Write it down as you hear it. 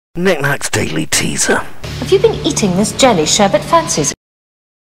Knick-Knack's Daily Teaser. Have you been eating this jelly sherbet fancies?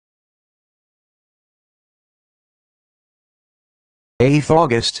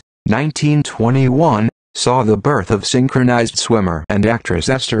 August 8, 1921, saw the birth of synchronized swimmer and actress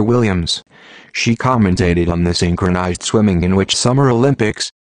Esther Williams. She commentated on the synchronized swimming in which Summer Olympics,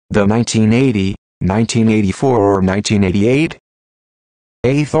 the 1980, 1984 or 1988?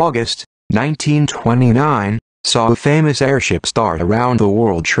 August 8, 1929, saw a famous airship start a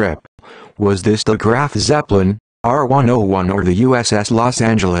round-the-world trip. Was this the Graf Zeppelin, R-101 or the USS Los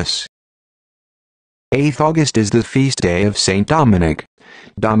Angeles? August is the feast day of Saint Dominic.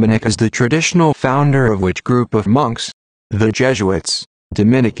 Dominic is the traditional founder of which group of monks? The Jesuits,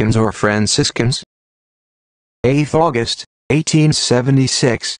 Dominicans or Franciscans? August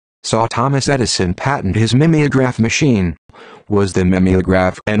 1876, saw Thomas Edison patent his mimeograph machine. Was the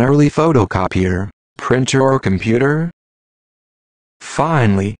mimeograph an early photocopier, printer or computer?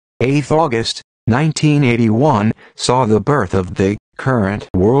 Finally, August 1981, saw the birth of the current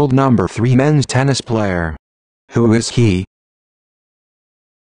world number 3 men's tennis player. Who is he?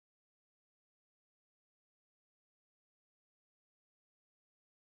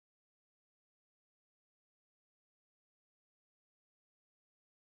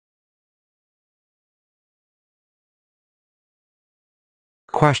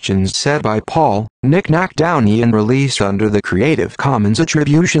 Questions said by Paul Knick-Knack Downey and released under the Creative Commons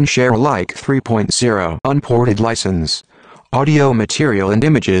Attribution Share Alike 3.0 unported license. Audio material and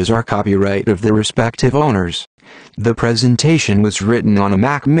images are copyright of the respective owners. The presentation was written on a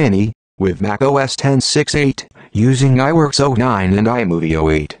Mac Mini, with macOS 10.6.8, using iWorks 09 and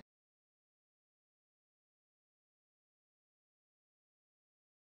iMovie 08.